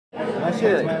That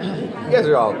shit, you guys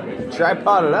are all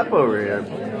tripoded up over here.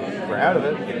 Proud of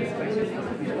it.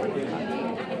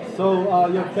 So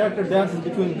your character dances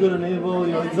between good and evil.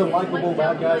 You know, he's a likable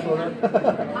bad guy, sort of.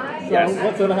 Yes.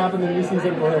 What's going to happen in the new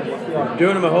season for him?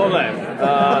 Doing him a whole life.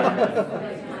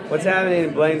 What's happening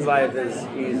in Blaine's life is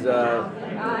he's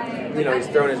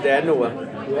thrown his dad in a well.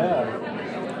 Yeah.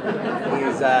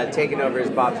 He's taken over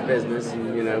his pop's business,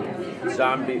 and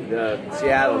zombie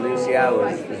Seattle, New Seattle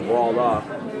is walled off.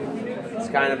 It's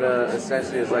kind of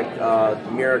essentially it's like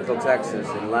Miracle, Texas,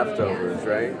 and Leftovers,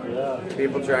 right? Yeah.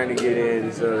 People trying to get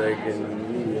in so they can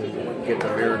get the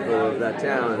miracle of that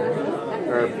town,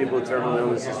 or people with terminal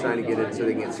illnesses trying to get in so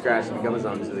they can get scratched and become a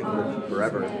zombie so they can live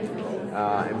forever.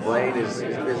 And Blaine, his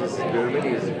business is booming.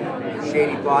 He's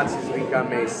shady plots has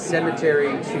become a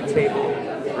cemetery two-table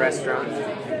restaurant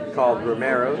called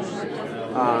Romero's,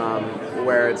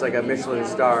 where it's like a Michelin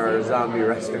star zombie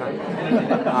restaurant.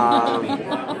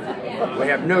 We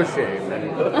have no shame,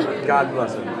 and God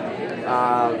bless him.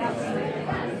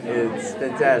 It's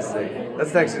fantastic.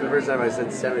 That's actually the first time I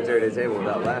said cemetery to table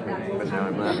without laughing, but now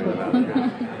I'm laughing about it.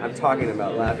 I'm talking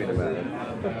about laughing about it.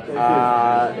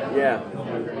 Yeah.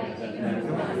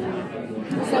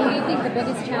 So what do you think the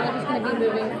biggest challenge is going to be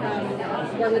moving from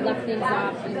where we left things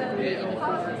off in 3 into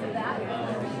 4?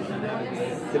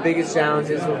 The biggest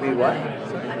challenges will be what?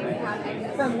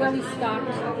 From where we stopped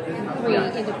in 3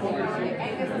 into 4.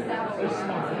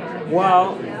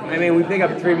 Well, I mean, we pick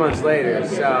up 3 months later,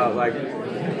 so like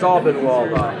it's all been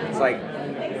walled off. It's like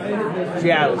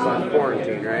Seattle's on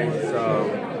quarantine, right?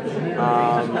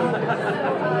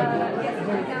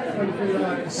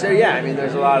 So yeah, I mean,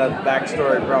 there's a lot of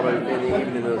backstory probably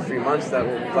even in those 3 months that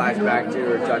we'll flash back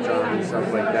to or touch on and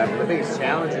stuff like that. But the biggest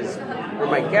challenge is for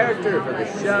my character, for the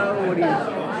show. What do you?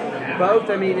 Both.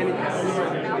 I mean,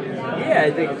 yeah,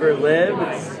 I think for Liv,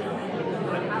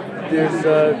 there's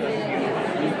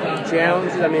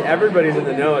challenges. I mean, everybody's in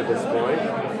the know at this point.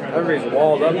 Everybody's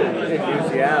walled up in New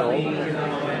Seattle.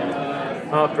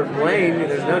 For Blaine,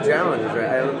 there's no challenges, right?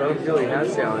 I don't feel he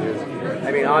has challenges.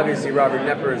 I mean, obviously Robert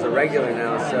Nepper is a regular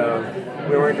now, so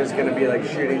we weren't just going to be like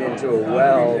shooting into a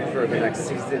well for the next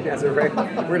season as a regular.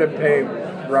 We're going to pay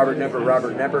Robert Nepper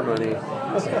money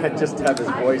just to have his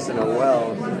voice in a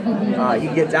well. He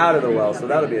gets out of the well, so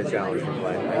that'll be a challenge for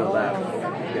Blaine. I know that.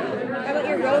 Yeah. How about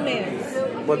your romance?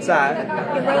 What's that?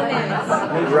 Your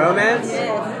romance. Romance?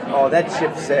 Yes. Oh, that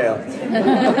ship sailed.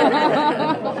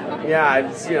 Yeah,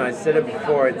 I said it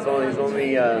before. It's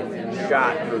only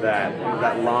shot for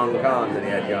that long con that he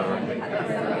had going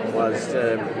was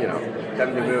to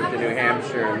them to move to New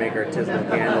Hampshire and make artisanal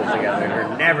candles together, and her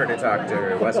never to talk to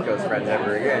her West Coast friends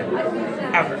ever again,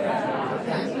 ever.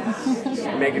 Just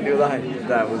make a new life.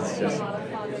 That was just.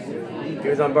 He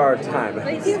was on borrowed time.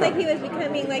 But it seemed like he was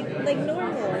becoming like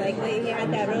normal, like he had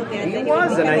that romance. He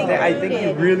was, and I think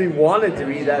he really wanted to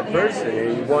be that person,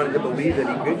 and he wanted to believe that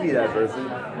he could be that person.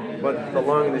 But the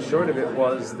long and the short of it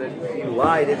was that he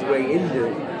lied his way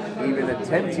into even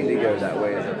attempting to go that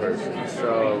way as a person.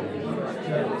 So.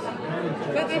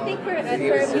 But I think for a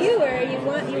viewer, you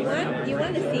want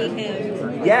to see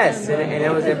him. Yes, and I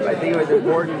think it was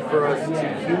important for us to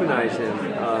humanize him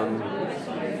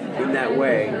in that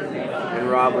way. And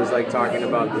Rob was like talking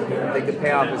about, I think the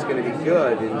payoff is going to be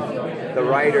good. And the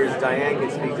writers, Diane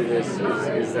can speak to this,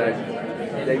 is that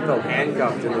they felt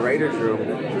handcuffed in the writers' room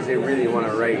because they really want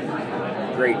to write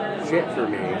great shit for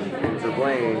me and for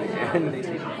Blaine. And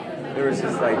there was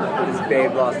just like this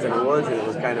babe lost in the woods, and it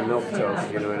was kind of milquetoast,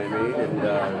 you know what I mean?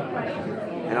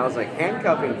 And I was like,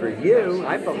 handcuffing for you?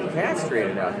 I felt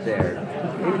castrated out there.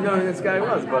 Even knowing who this guy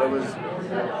was, but it was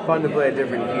fun to play a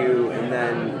different hue, and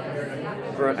then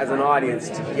as an audience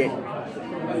to get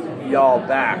y'all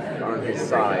back on his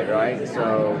side, right?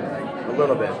 So a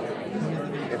little bit,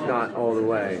 if not all the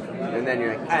way. And then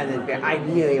you're like, I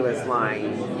knew he was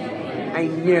lying. I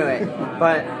knew it.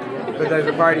 But there's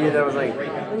a part of you that was like,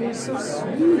 oh, you're so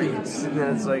sweet. And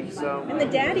then it's like, so. And the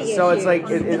daddy issues. So it's like,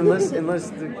 unless there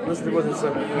wasn't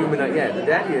some human, the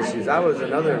daddy issues. That was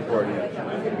another important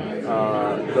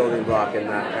building block in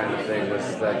that kind of thing,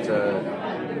 was that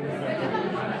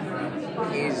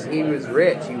he was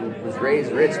rich. He was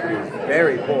raised rich, but he was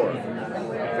very poor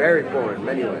in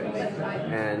many ways.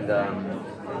 And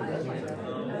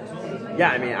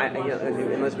yeah, I mean,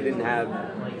 unless we didn't have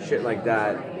shit like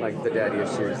that, like the daddy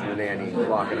issues and the nanny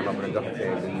locking him up in a duct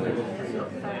tape,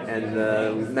 and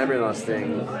the memory loss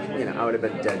thing, I would have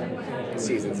been dead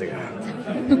seasons ago.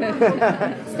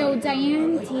 So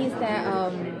Diane teased that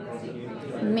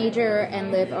Major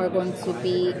and Liv are going to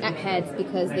be at heads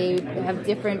because they have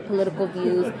different political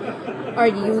views. Are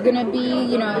you going to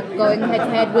be, going head to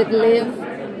head with Liv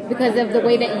because of the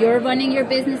way that you're running your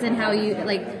business and how you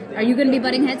like. Are you going to be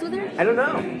butting heads with her? I don't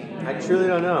know. I truly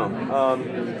don't know.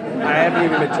 I haven't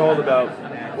even been told about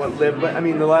what Liv. But I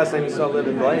mean, the last time you saw Liv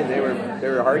and Blaine, they were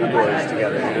Hardy Boys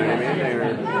together. You know what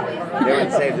I mean? They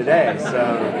would save the day. So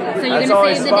that's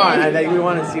always fun. I think we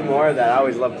want to see more of that. I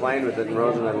always love playing with it, and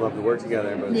Rose and I love to work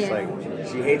together. But it's like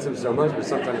she hates him so much, but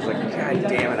sometimes it's like, God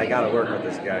damn it, I got to work with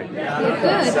this guy.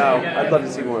 Good. So I'd love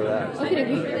to see more of that. Okay.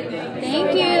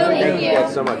 Thank you. Thank you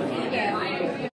guys so much.